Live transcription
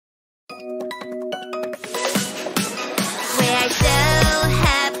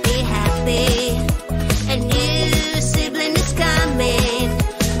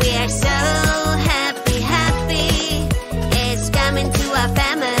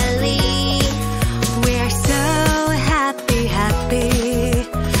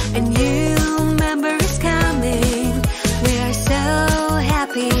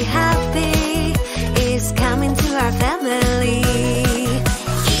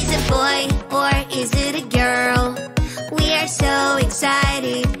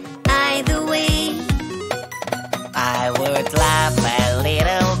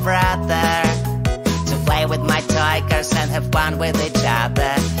have fun with each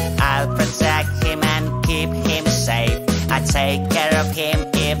other. I'll protect him and keep him safe. I take care of him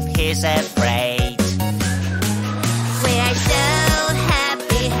if he's afraid. We are so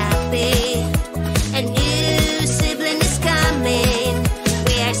happy, happy. A new sibling is coming.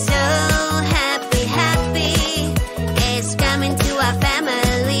 We are so happy, happy. It's coming to our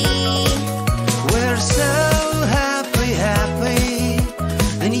family. We're so happy, happy.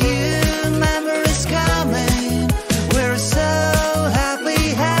 A new member is coming. We're so happy,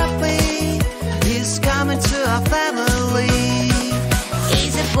 happy. He's coming to our family.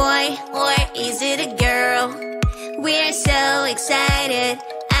 Is it a boy or is it a girl? We're so excited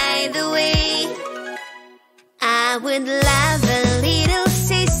either way. I would love a little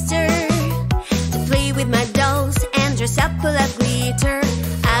sister to play with my dolls and dress up full of glitter.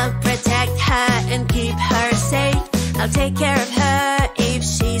 I'll protect her and keep her safe. I'll take care of her if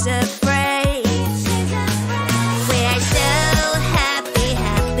she's afraid. We are so happy,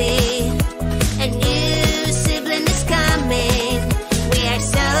 happy. A new sibling is coming. We are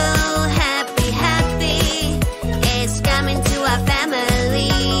so happy, happy. It's coming to our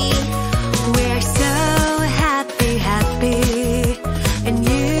family. We are so happy, happy. A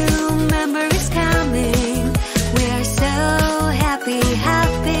new member is coming. We are so happy,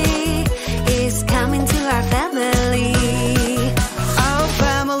 happy. It's coming to our family. Our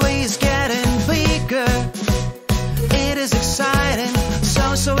family's getting bigger. It is exciting,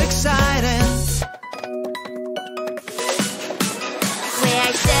 so exciting. We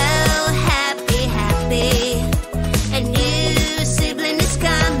are so happy, happy. A new sibling is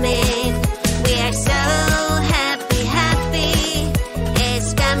coming. We are so happy, happy.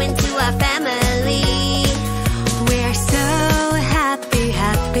 It's coming to our family. We are so happy,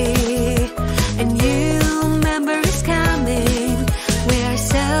 happy. A new member is coming. We are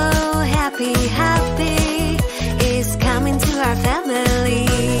so happy, happy. It's coming to our family.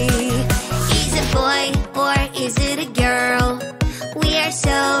 Is it a boy or is it a girl? We are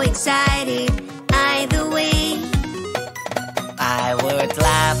so excited either way. I would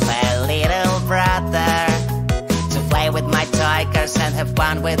love a little brother to play with my toy cars and have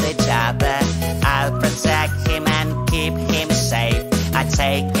fun with each other. I'll protect him and keep him safe. I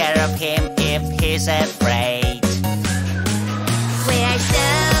take care of him if he's afraid. We are so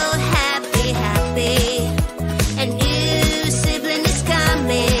happy, happy. A new sibling is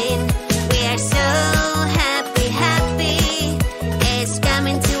coming. We are so happy, happy. It's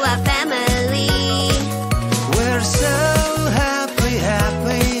coming to our family. We're so happy,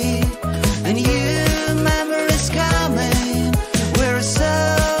 happy. A new member is coming. We're so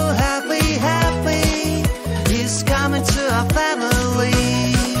happy, happy. He's coming to our family.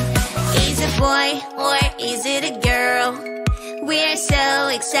 Is it a boy or is it a girl? We are so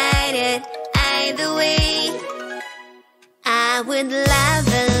excited either way. I would love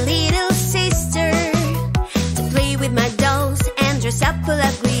a little sister to play with my dolls and dress up full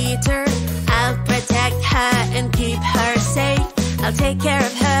of glitter. I'll protect her and keep her safe. I'll take care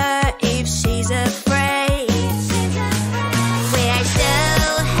of her if she's afraid. We are so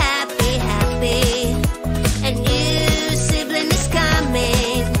happy, happy. A new sibling is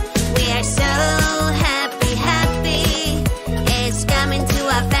coming. We are so happy, happy. It's coming to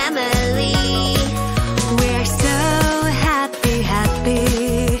our family. We are so happy,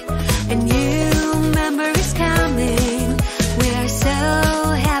 happy. A new member is coming. We are so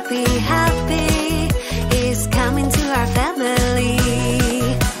happy, happy. It's coming to our family.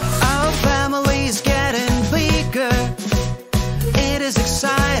 Our family's getting bigger. It is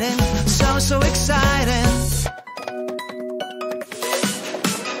exciting, so exciting.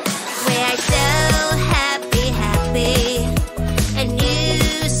 We are so happy, happy. A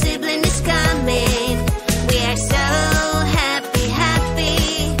new sibling is coming. We are so happy,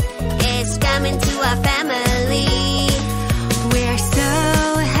 happy. It's coming to our family. We are so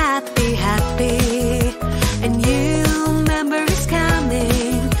happy, happy. A new member is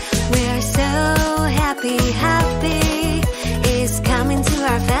coming. We are so happy, happy. It's coming to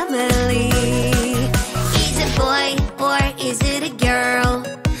our family. Is it a boy or is it a girl?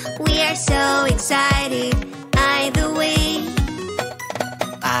 We are so excited either way.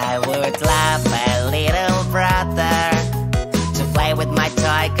 I would love a little brother to play with my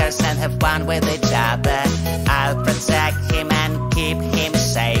toy cars and have fun with each other. I'll protect him and keep him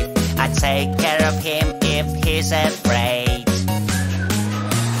safe. I take care of him if he's afraid.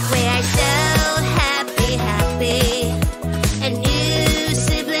 We are so happy, happy. A new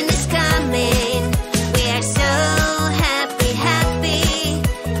sibling is coming. We are so happy, happy.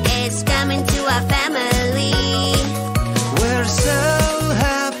 It's coming to our family. We're so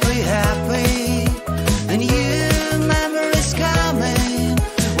happy, happy. A new member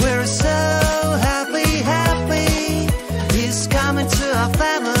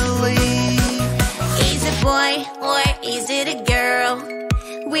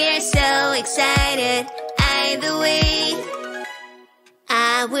either way.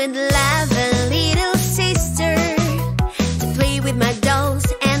 I would love a little sister to play with my dolls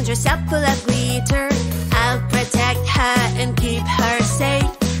and dress up full of glitter. I'll protect her and keep her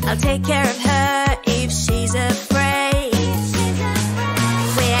safe. I'll take care of her if she's afraid.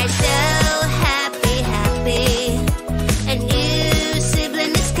 We are so happy, happy. A new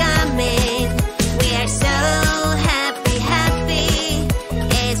sibling is coming. We are so happy, happy.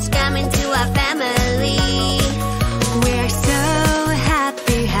 It's coming to our family. We are so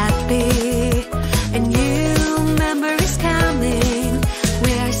happy, happy. A new member is coming.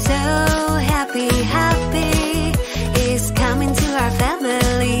 We are so happy, happy. It's coming to our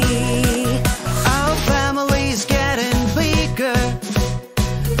family. Our family's getting bigger.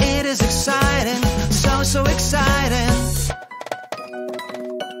 It is exciting, so exciting.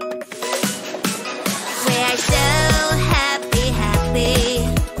 We are so happy, happy.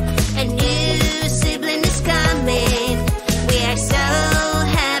 A new sibling is coming. We are so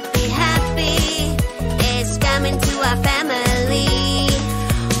happy, happy. It's coming to our family.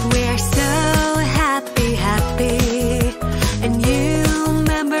 We are so happy, happy. A new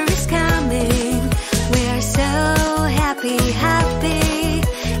member is coming. We are so happy, happy.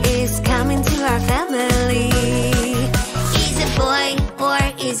 It's coming to our family. Is it a boy or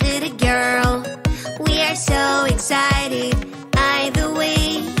is it a girl? We are so excited either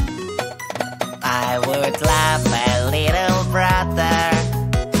way. I would love a little brother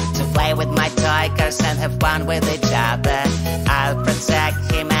to play with my toy cars and have fun with each other. I'll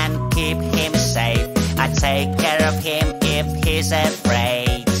protect him and keep him safe. I take care of him if he's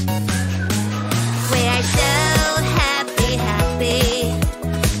afraid. We are so happy, happy.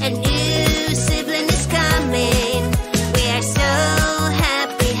 A new sibling is coming. We are so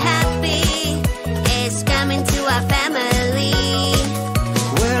happy, happy. It's coming to our family.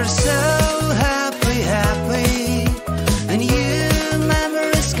 We're so happy, happy. A new member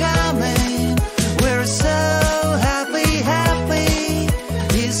is coming. We're so happy, happy.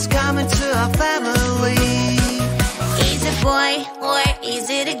 He's coming to our family. Is it a boy or is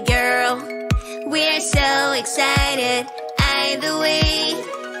it a girl? We are so excited either way.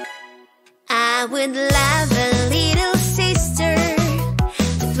 I would love a little sister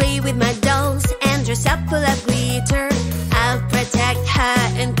to play with my dolls and dress up full of glitter. I'll protect her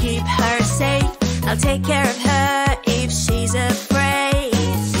and keep her safe. I'll take care of her if she's afraid.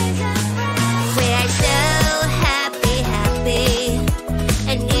 We are so happy, happy.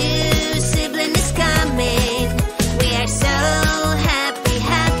 A new sibling is coming. We are so happy,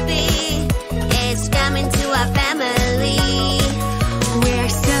 happy. It's coming to our family. We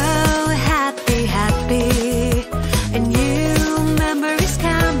are so happy, happy. A new member is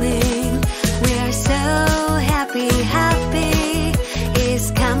coming. We are so happy, happy.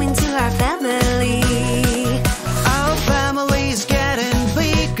 It's coming to our family. Our family's getting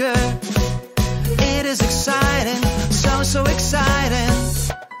bigger. It is exciting, so exciting.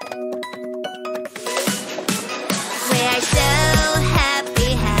 We are so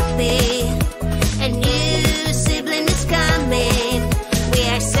happy, happy. A new sibling is coming. We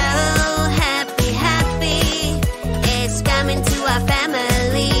are so happy, happy. It's coming to our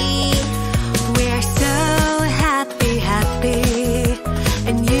family. We are so happy, happy.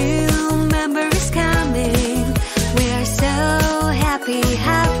 A new member is coming. We are so happy,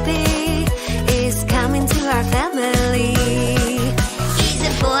 happy. It's coming to our family. Is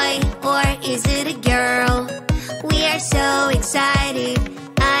it a boy or is it a girl? We are so excited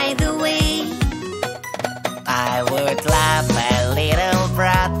either way. I would love a little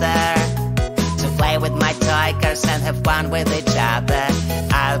brother to play with my toy cars and have fun with each other.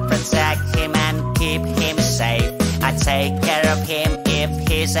 I'll protect him and keep him safe. I take care of him if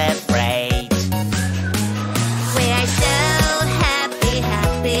he's afraid. We are so happy,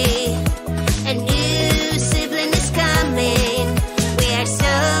 happy. A new sibling is coming. We are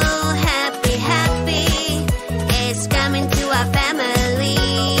so happy, happy. It's coming to our family.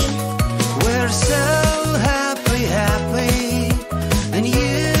 We're so happy, happy. A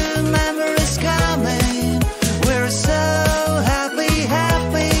new member is coming. We're so happy,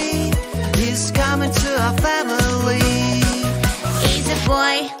 happy. He's coming to our family. Is it a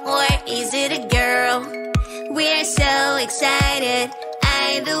boy or is it a girl? We are so excited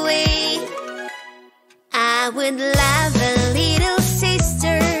either way. I would love a little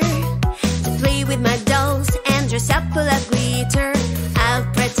sister to play with my dolls and dress up full of glitter. I'll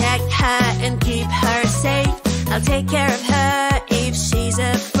protect her and keep her safe. I'll take care of her if she's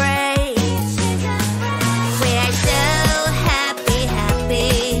afraid. We are so happy,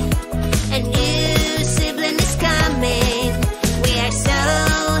 happy. A new sibling is coming. We are so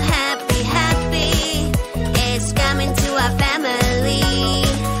happy, happy.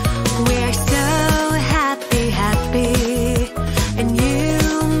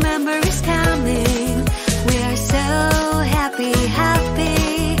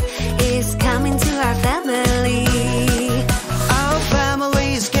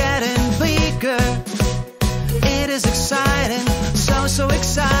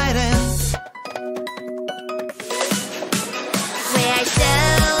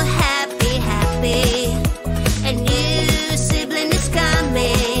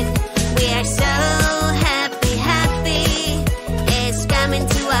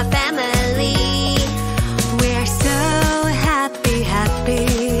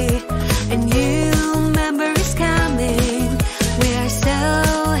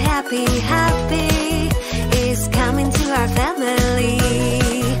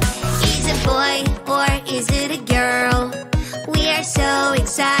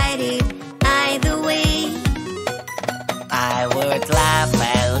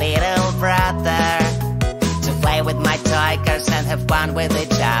 have fun with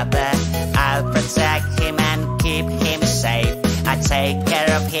each other. I'll protect him and keep him safe. I take care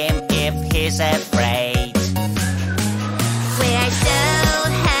of him if he's afraid. We are so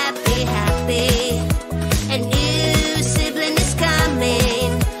happy, happy. A new sibling is coming.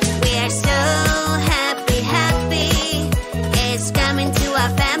 We are so happy, happy. It's coming to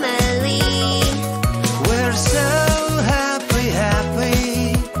our family. We're so happy,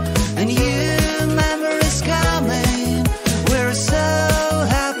 happy. A new member is coming. We're so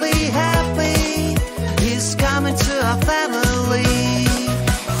happy, happy. He's coming to our family.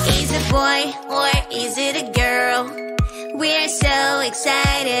 Is it a boy or is it a girl? We're so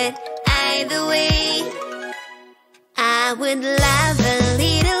excited either way. I would love a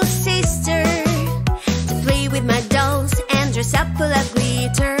little sister to play with my dolls and dress up full of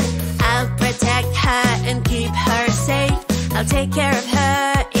glitter. I'll protect her and keep her safe. I'll take care of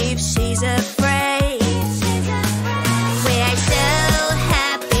her if she's afraid. We are so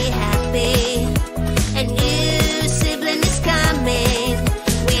happy, happy. A new sibling is coming.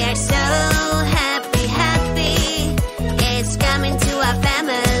 We are so happy, happy. It's coming to our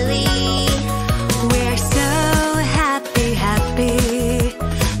family. We're so happy, happy.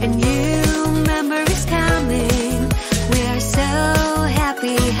 A new member is coming. We are so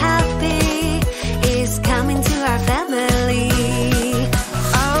happy, happy. It's coming to our family.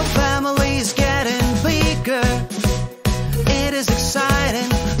 Our family's getting bigger. It is exciting,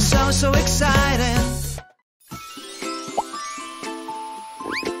 so exciting.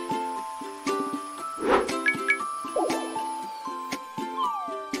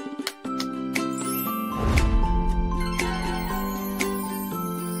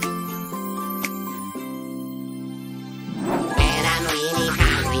 And I'm really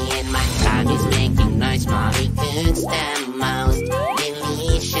happy and my dog is making noise. Mommy cooks the most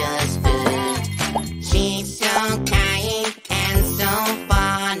delicious food. She's so kind and so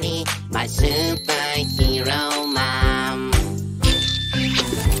funny, my superhero mom.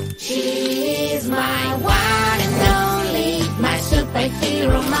 She's my one and only, my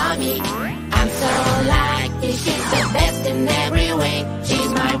superhero mommy. I'm so lucky, she's the best in every way.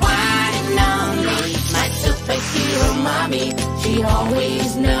 She's my one and only, my superhero mommy. She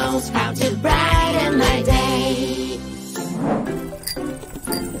always knows how to brighten my day.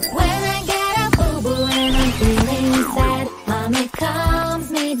 When I get a boo-boo and I'm feeling sad, mommy calms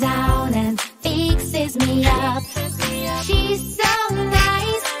me down and fixes me up. She's so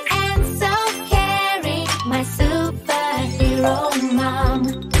nice and so caring, my superhero mom.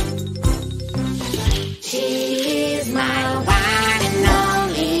 She's my one and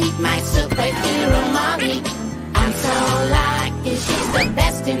only, my superhero mommy. I'm so lucky, she's the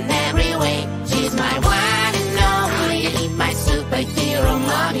best in every way. She's my one and only, my superhero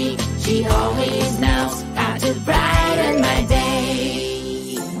mommy. She always knows how to brighten my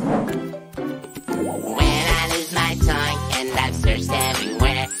day. When I lose my toy and I've searched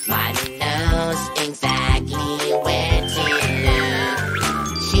everywhere, mommy knows exactly where to look.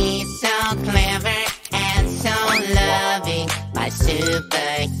 She's so clever and so loving, my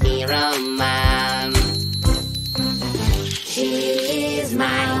superhero mom. She's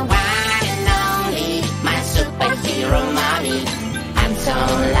my one and only, my superhero mommy. I'm so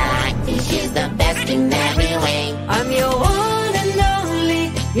lucky, she's the best in every way. I'm your one and only,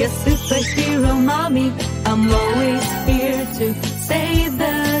 your superhero mommy. I'm always here to save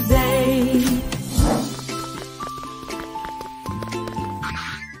the day.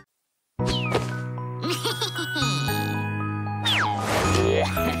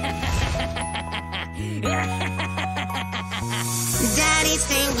 Daddy,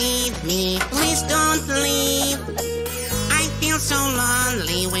 stay with me, please don't leave. I feel so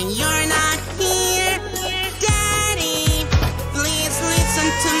lonely when you're not here. Daddy, please listen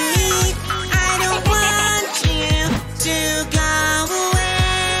to me. I don't want you to go away.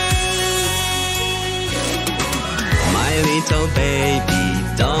 My little baby,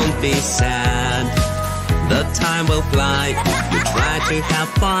 don't be sad. The time will fly if you try to have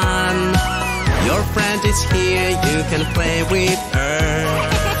fun. Your friend is here, you can play with her.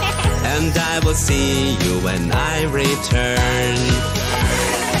 And I will see you when I return.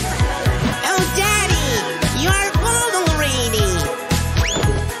 Oh, Daddy, you're full already.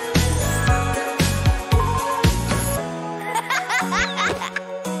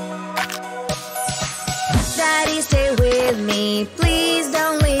 Daddy, stay with me, please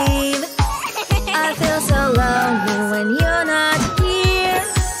don't leave. I feel so lonely when you're not here.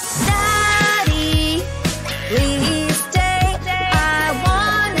 Daddy, please stay. I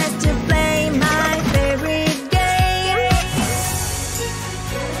want us to play my favorite game.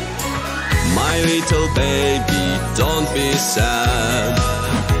 My little baby, don't be sad.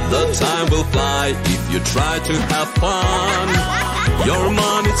 The time will fly if you try to have fun. Your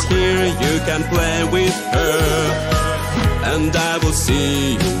mom is here, you can play with her, and I will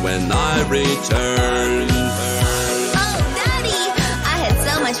see you when I return. Oh, Daddy, I had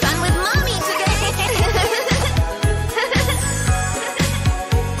so much fun with Mommy today.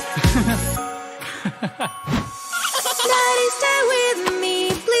 Daddy, stay with me,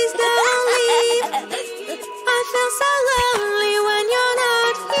 please don't leave. I feel so lonely when you're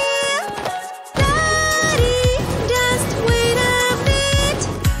not here. Daddy, just wait a bit.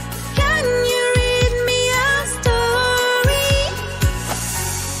 Can you read me a story?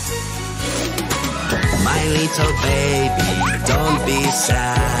 My little baby, don't be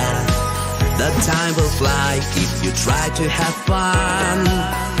sad. The time will fly if you try to have fun.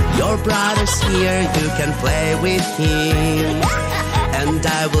 Your brother's here, you can play with him, and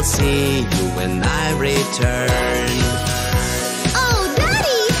I will see you when I return. Oh,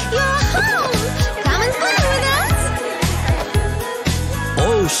 Daddy, you're home. Come and play with us.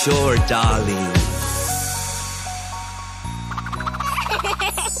 Oh, sure, darling.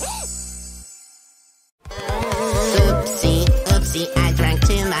 Oopsie, oopsie, I drank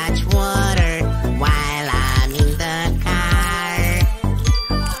too much water while I'm in the car.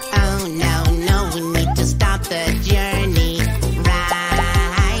 Oh no, no, we need to stop the journey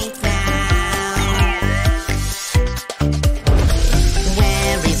right now.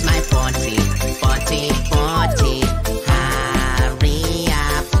 Where is my potty? Potty, potty, hurry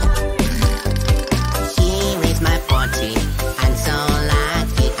up. Here is my potty. I'm so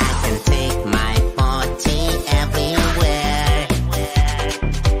lucky I can take my potty everywhere.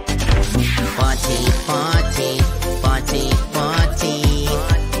 Potty, potty, potty, potty.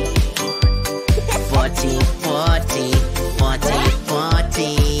 Potty, potty, potty,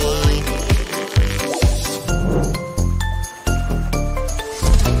 potty.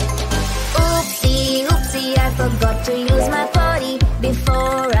 Oopsie, oopsie, I forgot to use my potty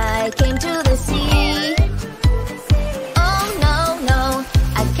before I came to the sea. Oh no, no,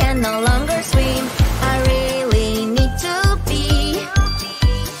 I can no longer swim. I really need to pee.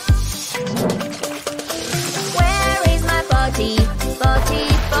 Where is my potty? Potty,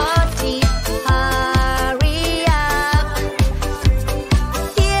 potty, hurry up.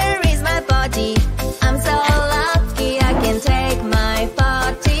 Here is my potty. I'm so lucky I can take my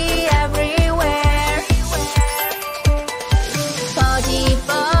potty everywhere. Potty,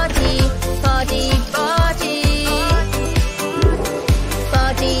 potty, potty, potty.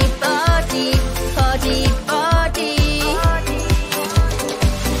 Potty, potty, potty, potty.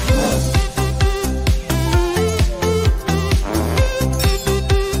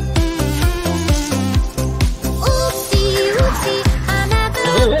 Oopsie, oopsie, I'm at the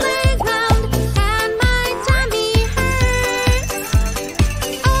playground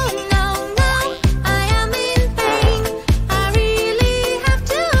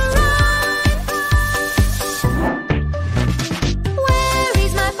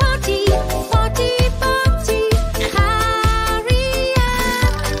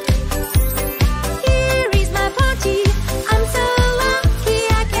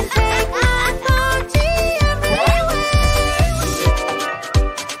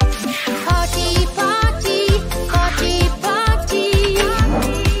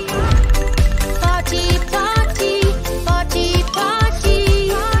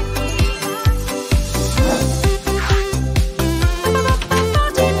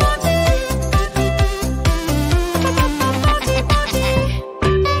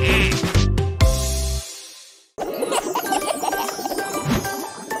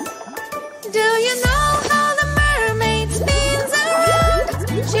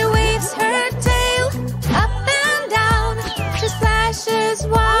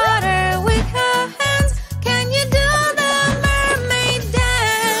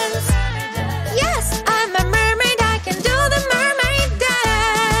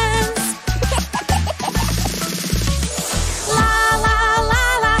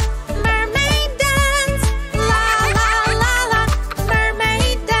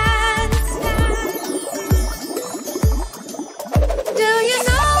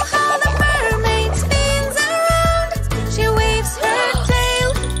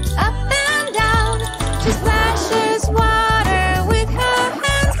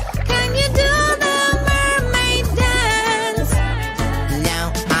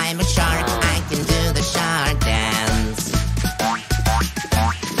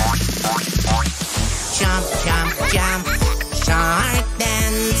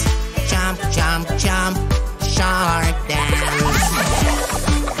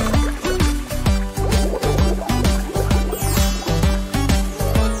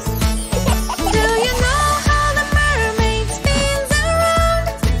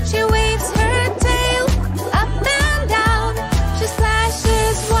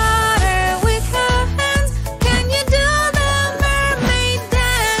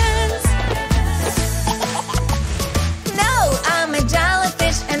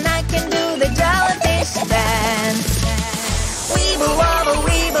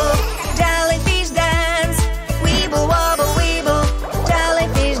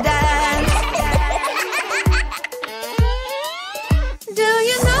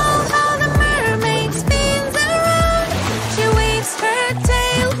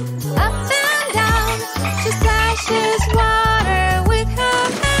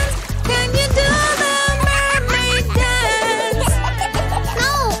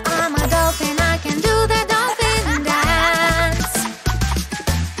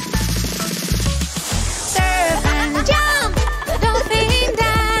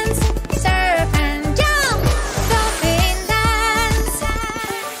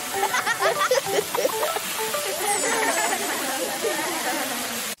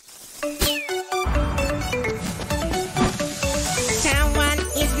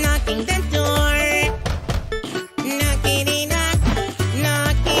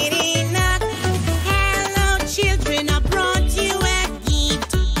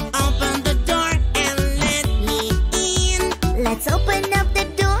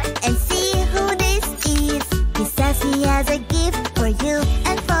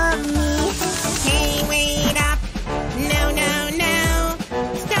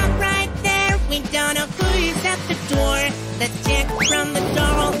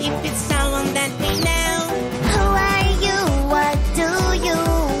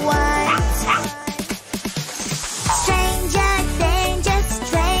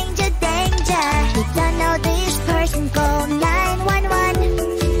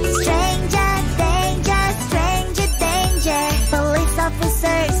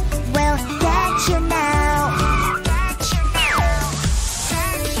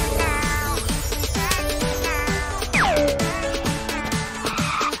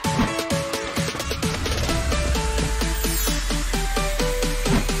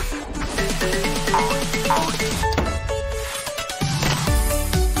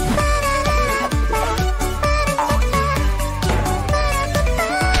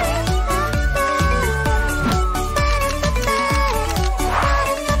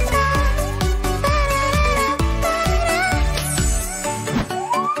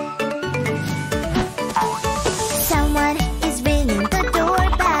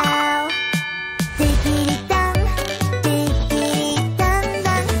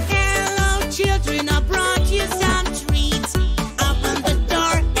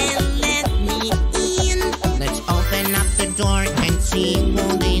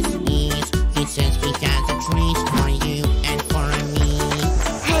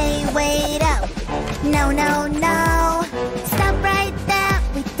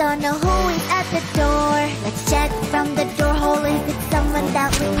don't know who is at the door. Let's check from the door hole if it's someone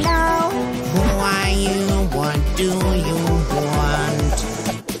that we know. Who are you? What do you want?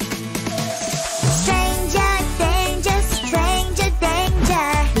 Stranger danger, stranger danger.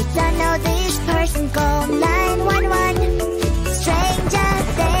 We don't know this person, call 911. Stranger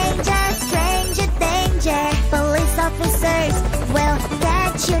danger, stranger danger. Police officers will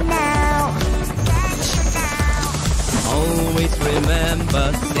catch you now. Always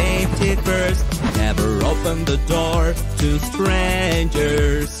remember safety first. Never open the door to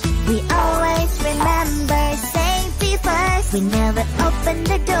strangers. We always remember safety first. We never open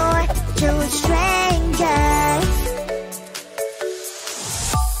the door to strangers.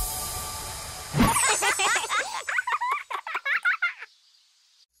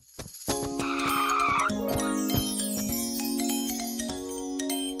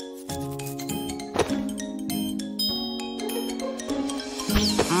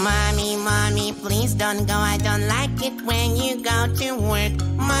 Mommy, mommy, please don't go. I don't like it when you go to work.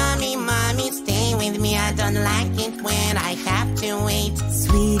 Mommy, mommy, stay with me. I don't like it when I have to wait.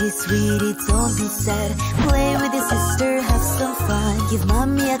 Sweetie, sweetie, don't be sad. Play with your sister, have some fun. Give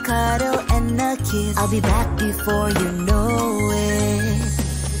mommy a cuddle and a kiss. I'll be back before you know it.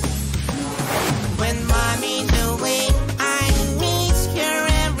 When mommy's away, I miss her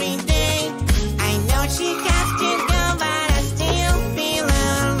every day. I know she has to go, but I still feel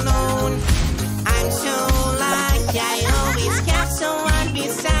alone. I'm so lucky I always have someone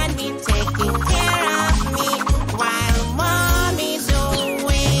beside me, taking care of me while mommy's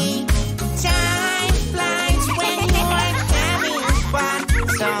away. Time flies when you're having fun,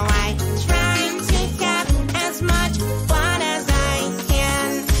 so I try to have as much fun as I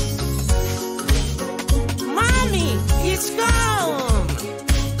can. Mommy, it's home.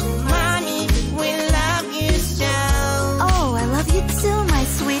 Mommy, we love you so. Oh, I love you too, my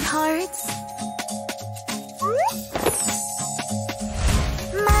sweetheart.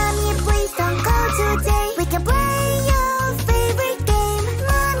 Mommy, please don't go today. We can play your favorite game.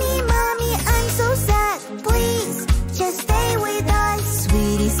 Mommy, mommy, I'm so sad. Please, just stay with us.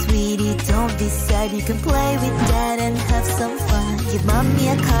 Sweetie, sweetie, don't be sad. You can play with dad and have some fun. Give mommy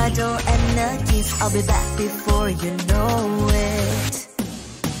a cuddle and a kiss. I'll be back before you know it.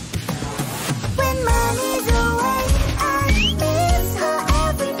 When mommy's away, I miss her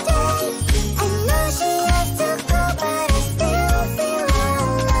every day. I know she has to go, but I still feel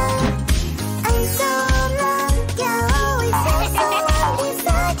alone. I'm so lucky I always have someone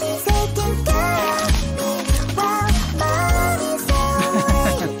beside me, taking care of me while mommy's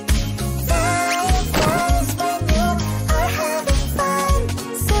away. Time flies when you are having fun,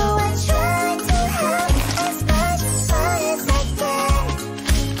 so I try to have as much fun as I can.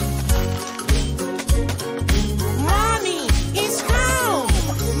 Mommy, it's home.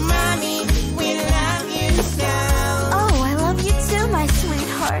 Mommy, we love you so. Oh, I love you too, my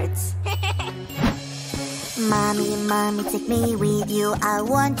sweetheart. Mommy, mommy, take me with you. I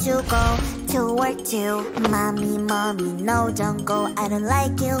want to go to work too. Mommy, mommy, no, don't go. I don't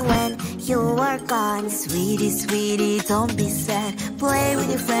like it when you are gone. Sweetie, sweetie, don't be sad. Play with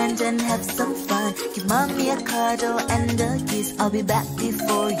your friends and have some fun. Give mommy a cuddle and a kiss. I'll be back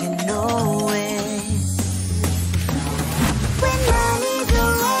before you know it. When mommy's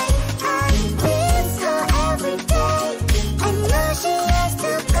away, I miss her every day. I know she has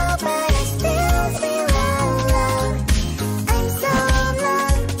to go, but I still feel alone. I'm so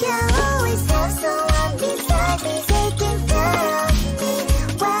lucky I always have someone beside me, taking care of me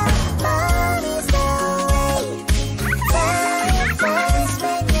while mommy's away. Time flies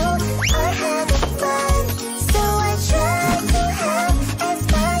when you are having fun, so I try to have as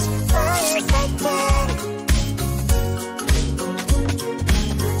much fun as I can.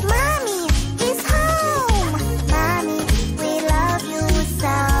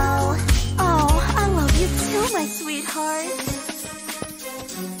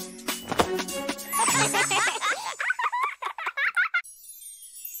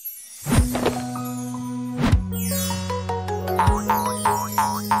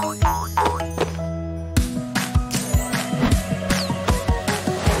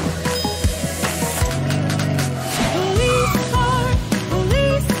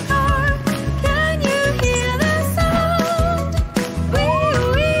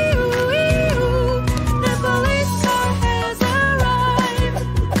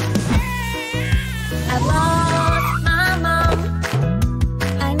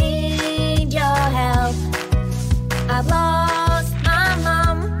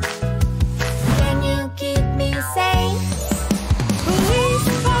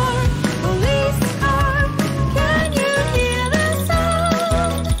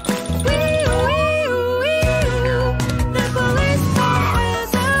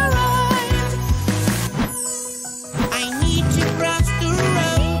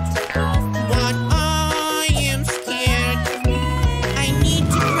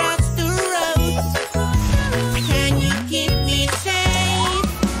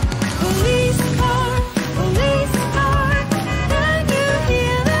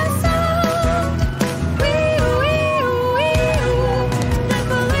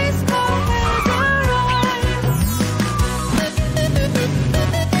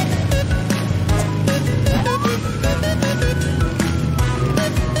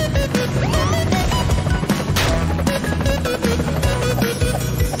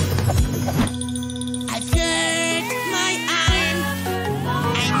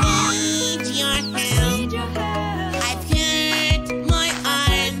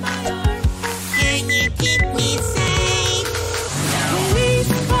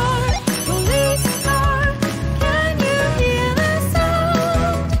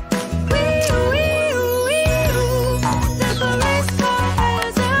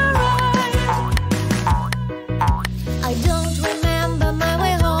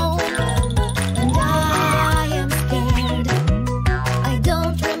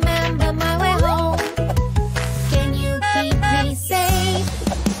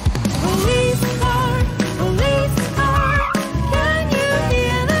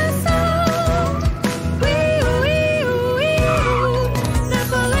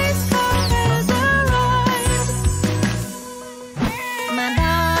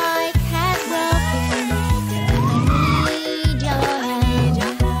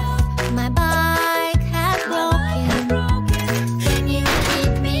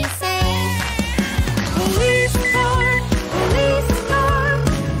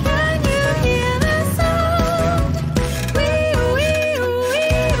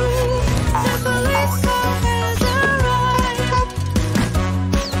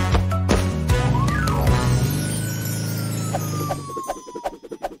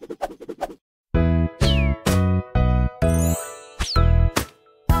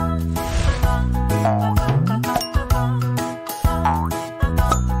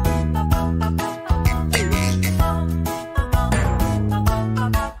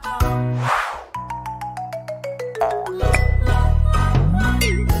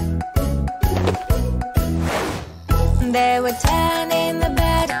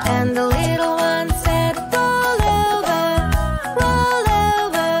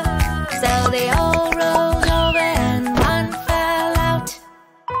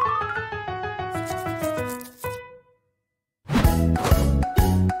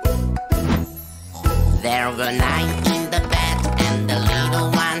 There were 9 in the bed, and the little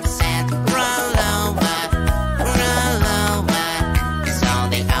one said, roll over, roll over. So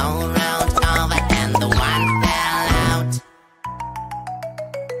they all rolled over, and the one fell out.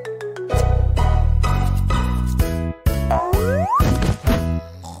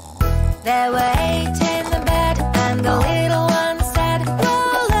 There were 8 in the bed, and the little one said,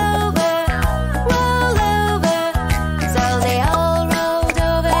 roll over, roll over. So they all rolled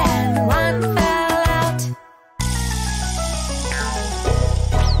over, and one fell out.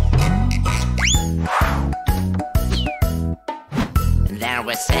 There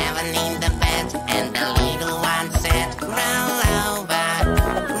were 7 in the bed, and the little one said, roll over,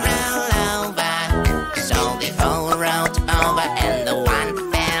 roll over. So they all rolled over, and the one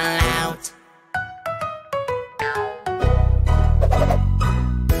fell out.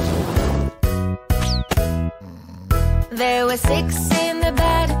 There were 6 in the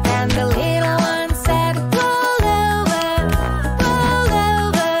bed, and the little one said, roll over, roll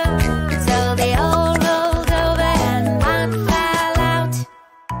over. So they all rolled over, and one fell out.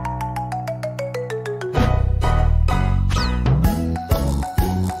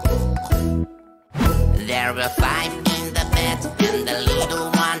 There were 5 in the bed, and the little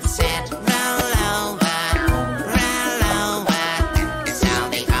one said, roll over, roll over. So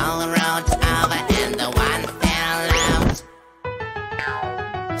they all rolled over, and the one fell out.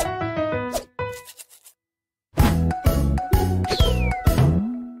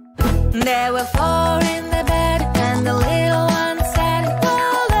 There were 4 in the bed, and the little one said,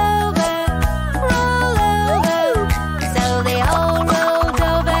 roll over, roll over. So they all rolled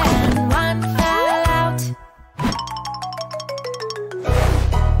over, and one fell out.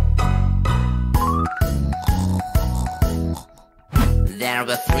 There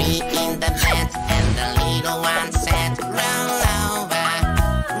were 3 in the bed, and the little one said, roll over,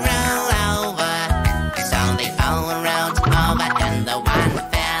 roll over. So they all rolled over, and the one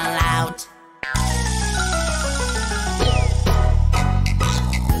fell out.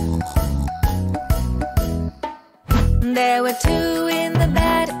 There were 2 in the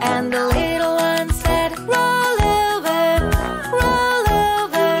bed, and the little one said, roll over, roll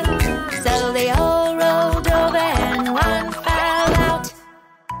over. So they all rolled over, and one fell out.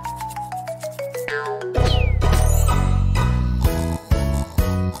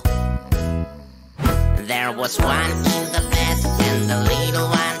 There was 1 in the bed, and the little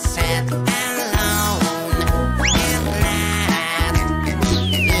one said, alone at night.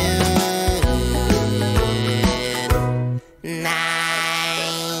 Good night.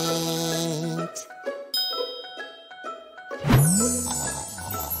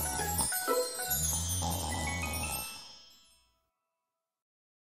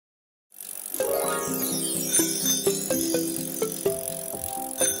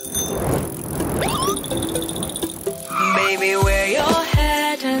 Baby, wear your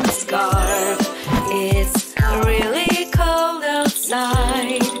hat and scarf. It's really cold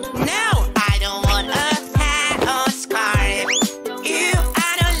outside. No, I don't want a hat or scarf. Ew,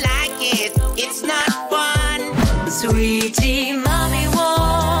 I don't like it. It's not fun. Sweetie, mommy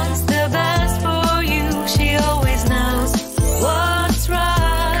wants the best for you. She always knows what's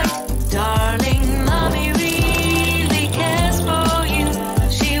right. Darling, mommy really cares for you.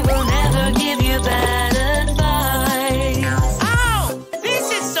 She will never give you bad advice. Oh, this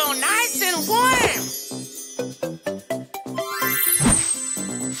is so nice and warm.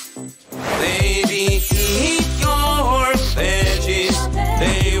 Baby, eat your veggies.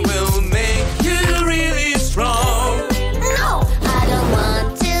 They will make you really strong. No, I don't want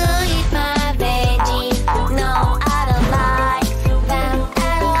to eat my veggies. No, I don't like them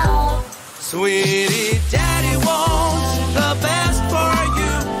at all. Sweetie, daddy wants the best for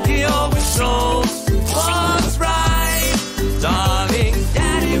you. He always knows what's right. Darling,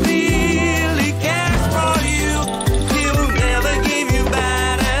 daddy really cares for you. He will never give you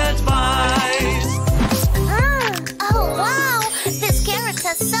bad advice. Oh wow, this carrot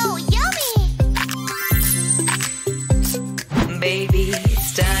is so yummy. Baby,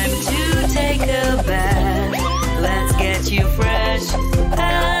 it's time to take a bath. Let's get you fresh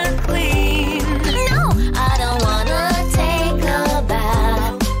and clean. No, I don't wanna take a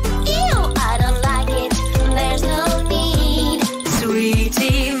bath. Ew, I don't like it. There's no need.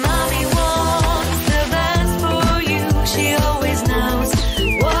 Sweetie, mommy wants the best for you. She always knows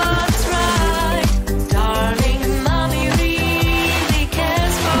what's right. Darling, mommy really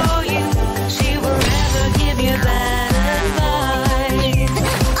cares for you. She will never give you bad advice.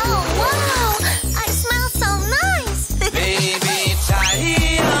 Oh wow, I smell so nice. Baby,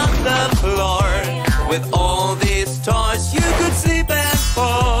 tidy up the floor. With all these toys, you could sleep and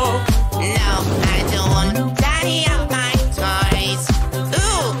fall. No, I don't want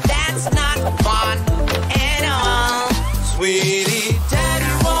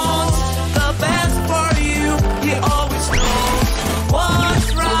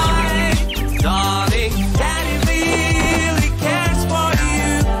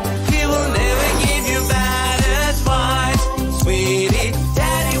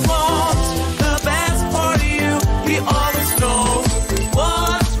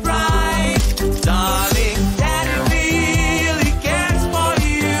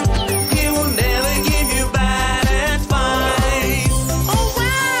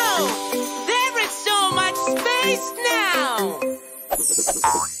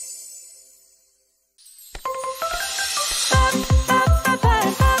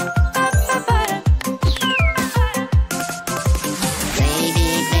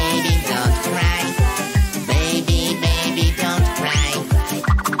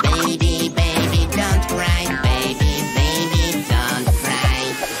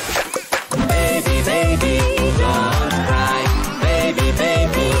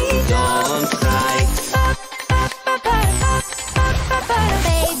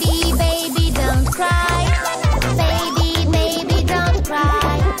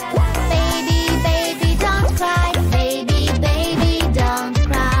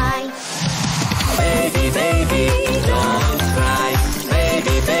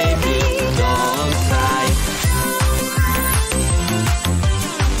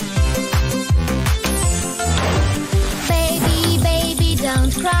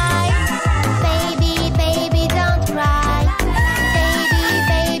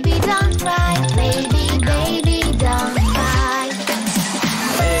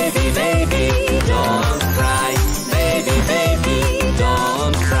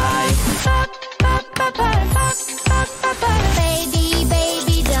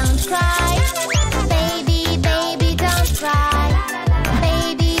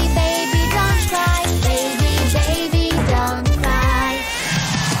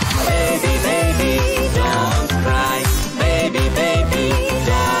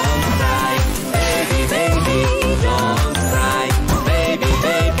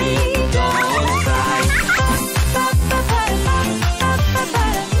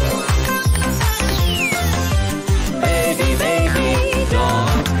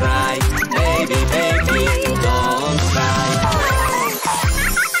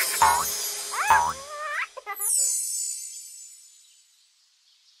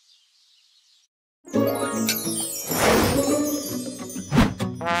Oh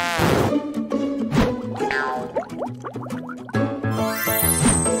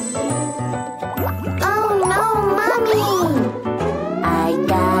no, Mommy! I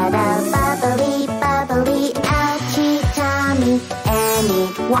got a bubbly, bubbly ouchie tummy, and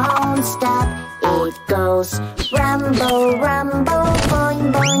it won't stop. It goes rumble, rumble,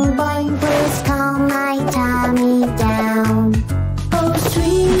 boing, boing, boing. Please calm my tummy down. Oh,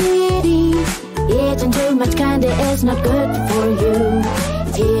 sweetie, eating too much candy is not good for you.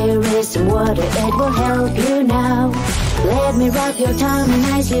 Here is some water, it will help you now. Let me wrap your tummy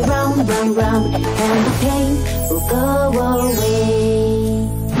nicely round, round, round, and the pain will go away.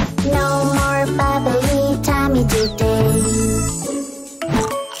 No more bubbly tummy today.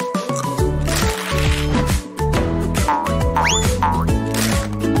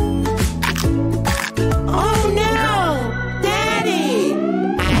 Oh no! Daddy!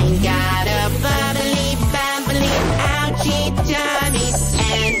 I got a bubbly, bubbly, ouchie tummy,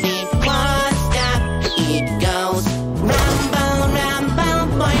 and it won't stop. It goes rumble, rumble,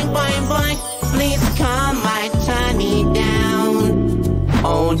 boing, boing, boing. Please calm my tummy down.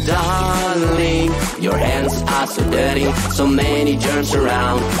 Oh darling, your hands are so dirty, so many germs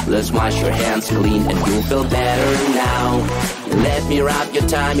around. Let's wash your hands clean and you'll feel better now. Let me wrap your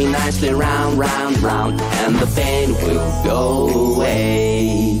tummy nicely round, round, round, and the pain will go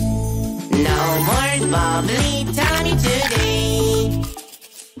away. No more bubbly tummy today.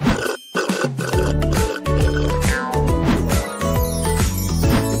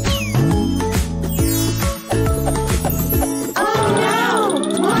 Oh no!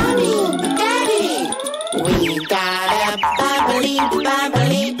 Mommy! Daddy! We got a bubbly,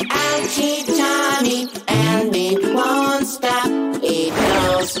 bubbly, ouchie tummy, and it won't stop. It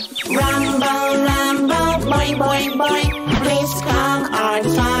goes rumble, rumble, boing, boing, boing. Please calm our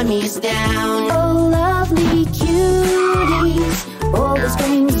tummies down. Oh, lovely cuties, all the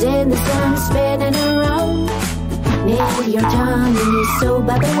strings in the sun spinning around. Maybe your tummy is so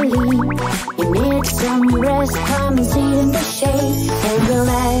bubbly, you need some rest. Come and sit in the shade and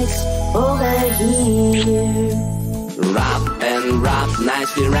relax over here. Wrap and wrap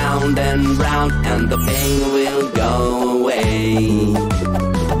nicely round and round, and the pain will go away.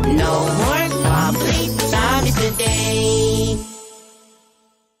 No more bubbly tummies today.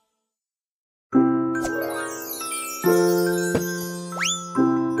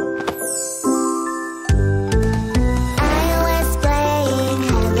 I was playing,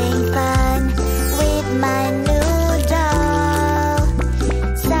 having fun with my new doll.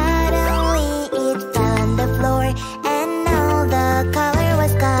 Suddenly it fell on the floor, and all the color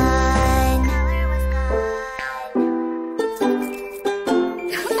was gone.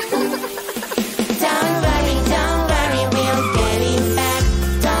 Don't worry, we'll get it back.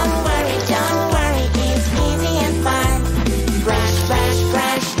 Don't worry, it's easy and fun. Brush, brush,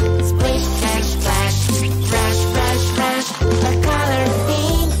 brush, splish, splash, splash. Brush, brush, brush, the color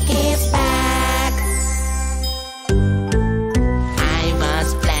pink is back. I was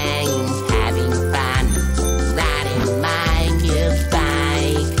playing, having fun, riding my new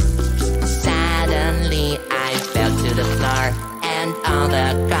bike. Suddenly I fell to the floor, and all the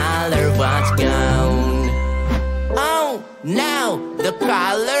color was gone. Oh no, the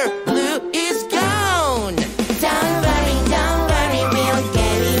color blue is gone. Don't worry, we'll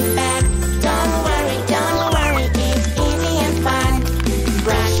get it back. Don't worry, it's easy and fun.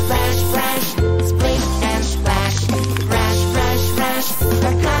 Brush, brush, brush, splish and splash. Brush, brush, brush,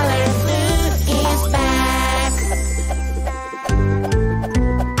 the color blue is back.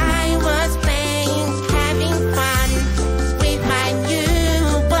 I was playing, having fun with my new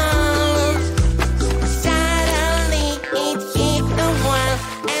ball. Suddenly it hit the wall,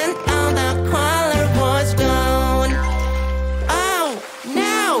 and all the color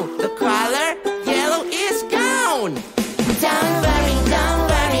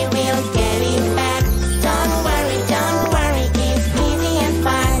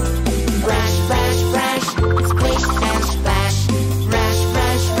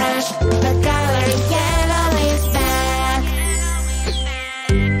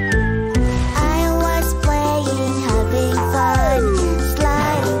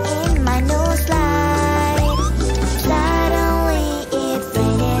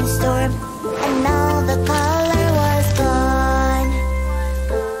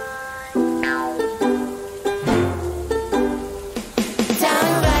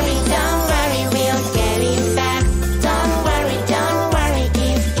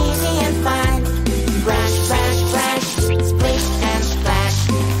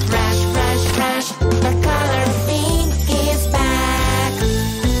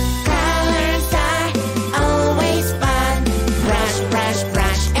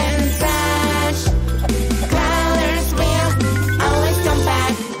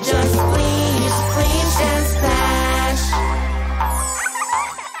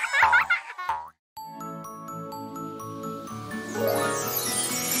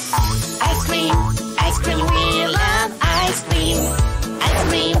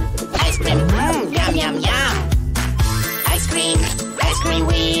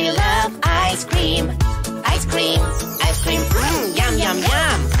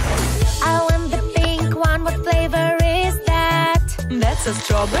a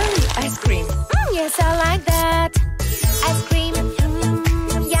strawberry ice cream. Yes, I like that. Ice cream, yum,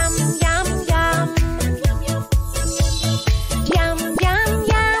 yum, yum. Yum, yum,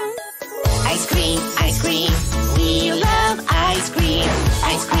 yum. Ice cream, we love ice cream.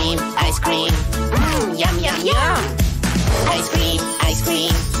 Ice cream, yum, yum, yum. Ice cream,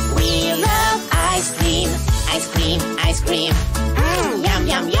 we love ice cream. Ice cream, yum,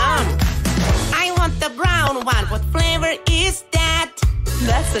 yum, yum. I want the brown one, what flavor is that?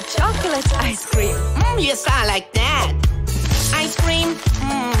 That's a chocolate ice cream. Yes, I like that. Ice cream,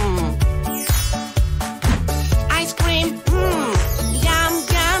 Ice cream, yum,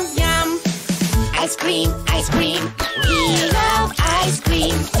 yum, yum. Ice cream, we love ice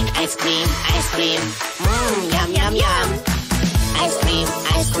cream. Ice cream, yum, yum, yum. Ice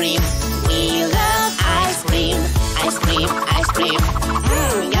cream, we love ice cream. Ice cream,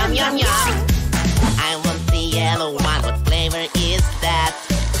 yum, yum, yum. I want the yellow one, what flavor is that?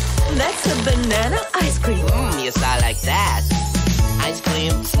 That's a banana ice cream. Yes, I like that. Ice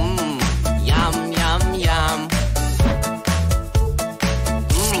cream, yum, yum, yum.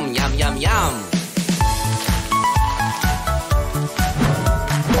 Yum, yum, yum.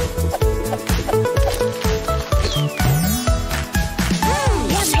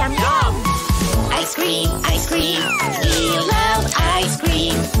 Yum, yum, yum. Ice cream, we love ice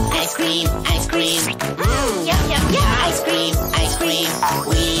cream. Ice cream, yum, yum, yum. Ice cream,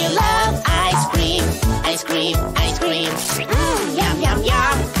 we love ice cream. Ice cream, yum, yum,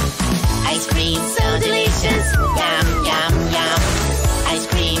 yum. Ice cream, so delicious, yum, yum, yum. Ice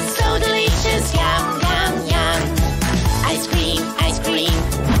cream, so delicious, yum, yum, yum. Ice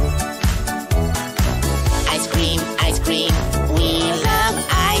cream, we love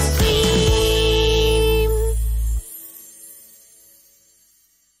ice cream.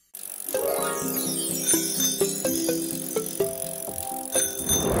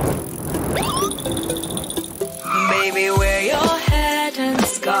 Baby, wear your hat and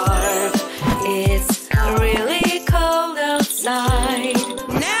scarf. It's really cold outside.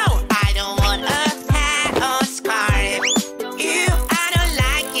 No, I don't want a hat or scarf. Ew, I don't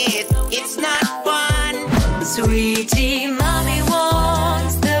like it. It's not fun. Sweetie, mommy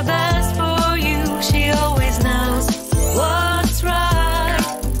wants the best for you. She always knows what's right.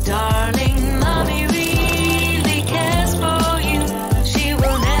 Darling, mommy really cares for you. She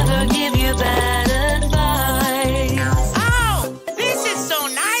will never give you bad advice. Oh, this is so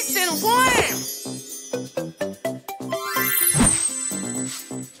nice and warm.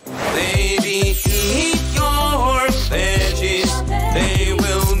 Baby, eat your veggies. They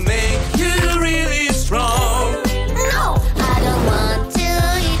will make you really strong. No, I don't want to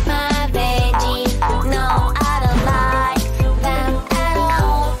eat my veggies. No, I don't like them at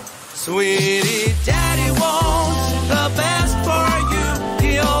all. Sweetie, daddy wants the best for you.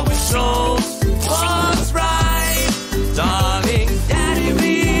 He always knows what's right. Darling, daddy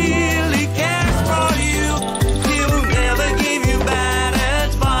really cares for you. He will never give you bad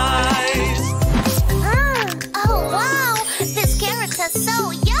advice. Oh wow, this carrot is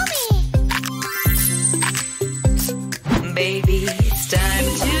so yummy. Baby, it's time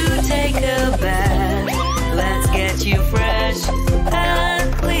to take a bath. Let's get you fresh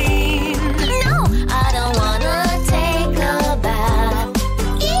and clean. No, I don't wanna take a bath.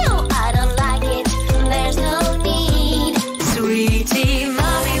 Ew, I don't like it. There's no need. Sweetie,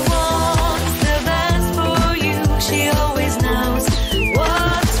 mommy wants the best for you. She always knows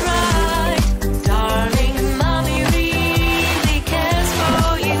what's right. Darling, mommy really cares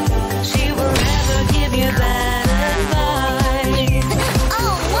for you. She will never give you bad advice.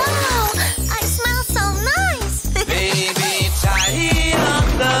 Oh wow, I smell so nice. Baby, tidy up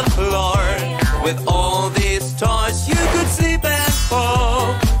the floor. With all these toys, you could sleep and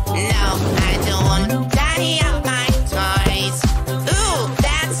fall. No, I don't want to tidy up my toys. Ooh,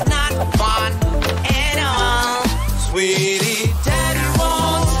 that's not fun at all. Sweetie, daddy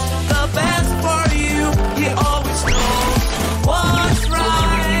wants the best for you. He always knows what's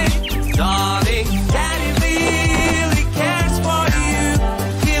right. Darling, daddy really cares for you.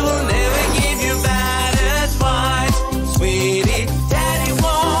 He will never give you bad advice. Sweetie, daddy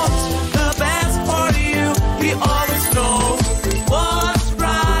wants the best for you. He always knows what's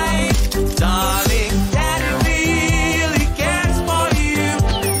right. Darling, daddy really cares for you.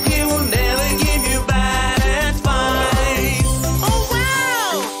 He will never give you bad advice. Oh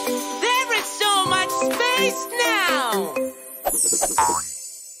wow! There is so much space now!